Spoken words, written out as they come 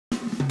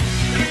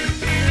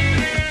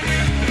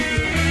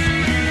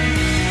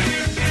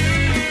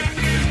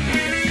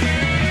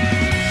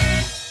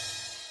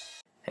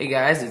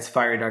guys, it's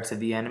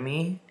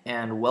FieryDartsOfTheEnemy,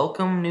 and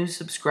welcome new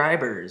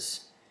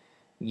subscribers.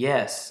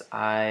 Yes,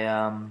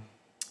 I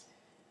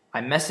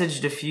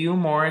messaged a few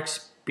more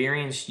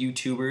experienced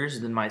YouTubers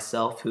than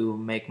myself who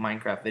make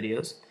Minecraft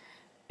videos,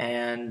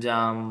 and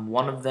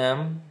one of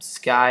them,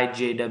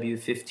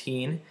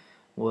 SkyJW15,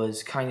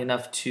 was kind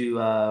enough to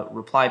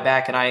reply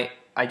back, and I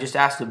just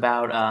asked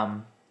about,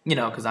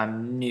 because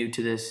I'm new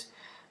to this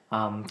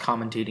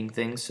commentating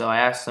thing, so I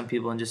asked some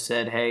people and just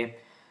said, hey,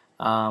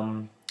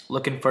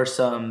 looking for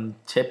some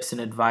tips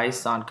and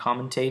advice on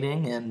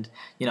commentating, and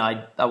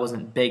I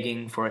wasn't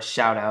begging for a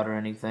shout out or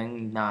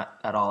anything, not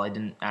at all. I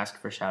didn't ask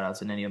for shout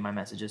outs in any of my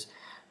messages,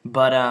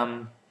 but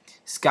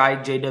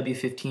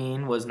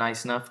SkyJW15 was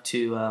nice enough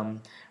to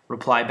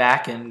reply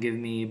back and give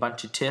me a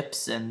bunch of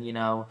tips, and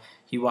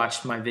he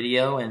watched my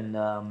video and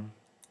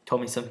told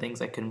me some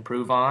things I could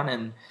improve on,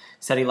 and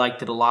said he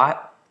liked it a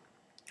lot,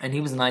 and he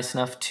was nice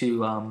enough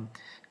to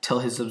tell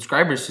his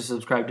subscribers to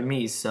subscribe to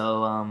me.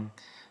 So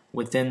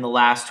within the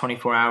last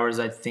 24 hours,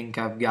 I think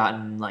I've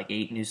gotten like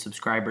 8 new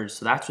subscribers,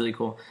 so that's really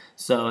cool.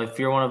 So if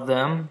you're one of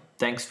them,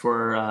 thanks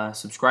for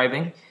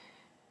subscribing.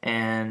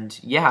 And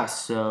yeah,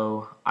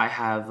 so I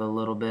have a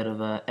little bit of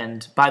a,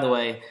 and by the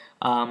way,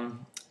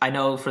 I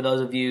know for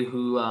those of you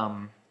who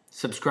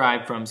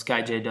subscribe from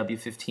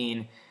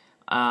SkyJW15,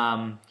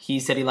 he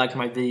said he liked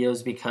my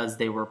videos because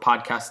they were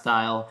podcast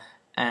style,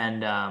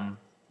 and kind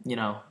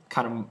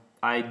of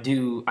I've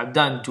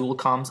done dual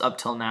comms up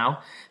till now,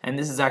 and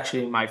this is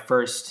actually my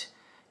first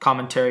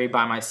commentary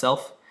by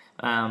myself,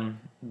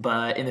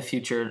 but in the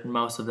future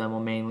most of them will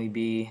mainly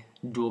be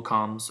dual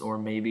comms or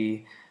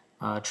maybe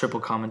triple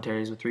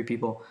commentaries with 3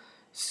 people.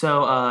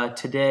 So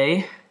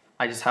today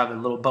I just have a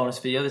little bonus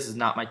video. This is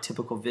not my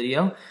typical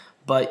video,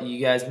 but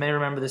you guys may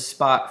remember this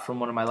spot from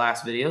one of my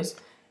last videos,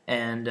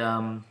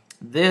 and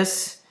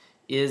this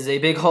is a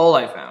big hole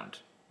I found.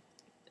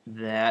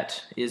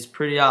 That is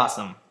pretty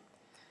awesome.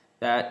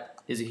 That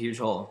is a huge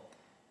hole.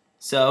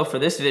 So for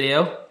this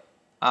video,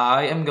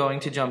 I am going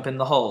to jump in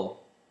the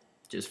hole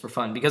just for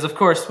fun, because of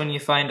course when you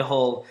find a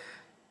hole,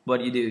 what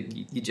do?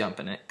 You jump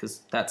in it, because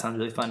that sounds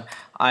really fun.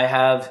 I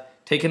have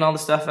taken all the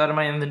stuff out of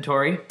my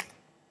inventory,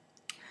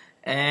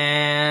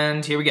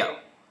 and here we go.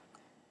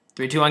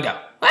 3, 2, 1, go.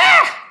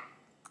 Ah!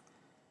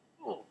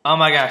 Oh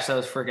my gosh, that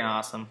was freaking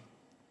awesome.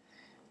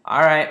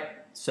 Alright,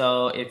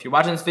 so if you're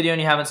watching this video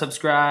and you haven't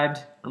subscribed,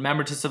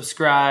 remember to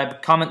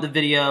subscribe, comment the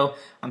video.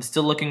 I'm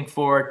still looking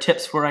for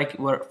tips for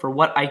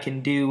what I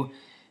can do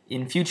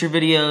in future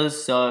videos,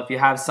 so if you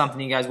have something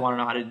you guys want to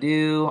know how to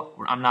do,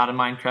 I'm not a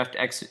Minecraft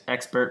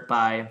expert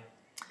by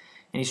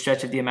any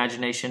stretch of the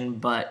imagination,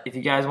 but if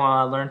you guys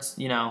want to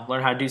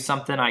learn how to do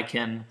something, I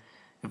can.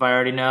 If I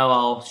already know,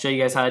 I'll show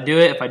you guys how to do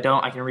it. If I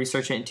don't, I can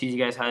research it and teach you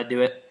guys how to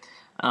do it.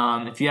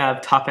 If you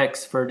have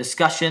topics for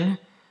discussion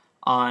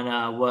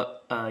on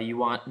what you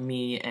want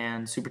me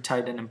and Super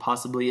Titan and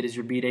possibly It Is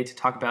Your B-Day to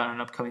talk about in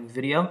an upcoming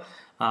video,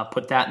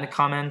 put that in the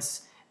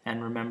comments,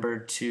 and remember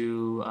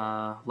to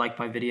like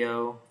my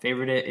video,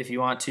 favorite it if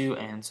you want to,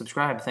 and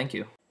subscribe. Thank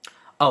you.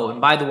 Oh,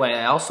 and by the way,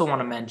 I also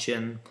want to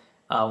mention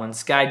when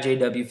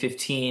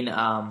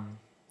SkyJW15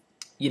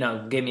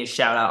 gave me a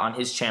shout out on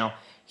his channel,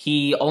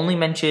 he only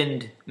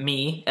mentioned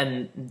me,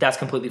 and that's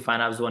completely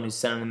fine. I was the one who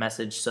sent him the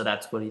message, so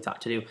that's what he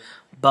thought to do.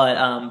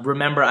 But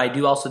remember, I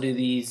do also do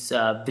these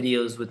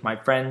videos with my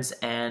friends,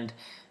 and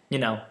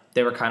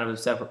they were kind of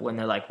upset when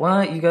they're like,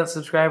 what, you got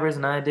subscribers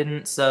and I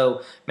didn't?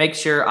 So make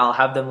sure I'll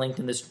have them linked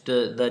in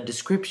the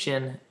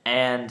description,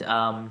 and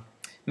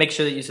make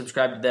sure that you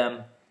subscribe to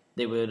them.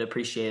 They would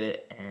appreciate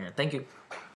it, and thank you.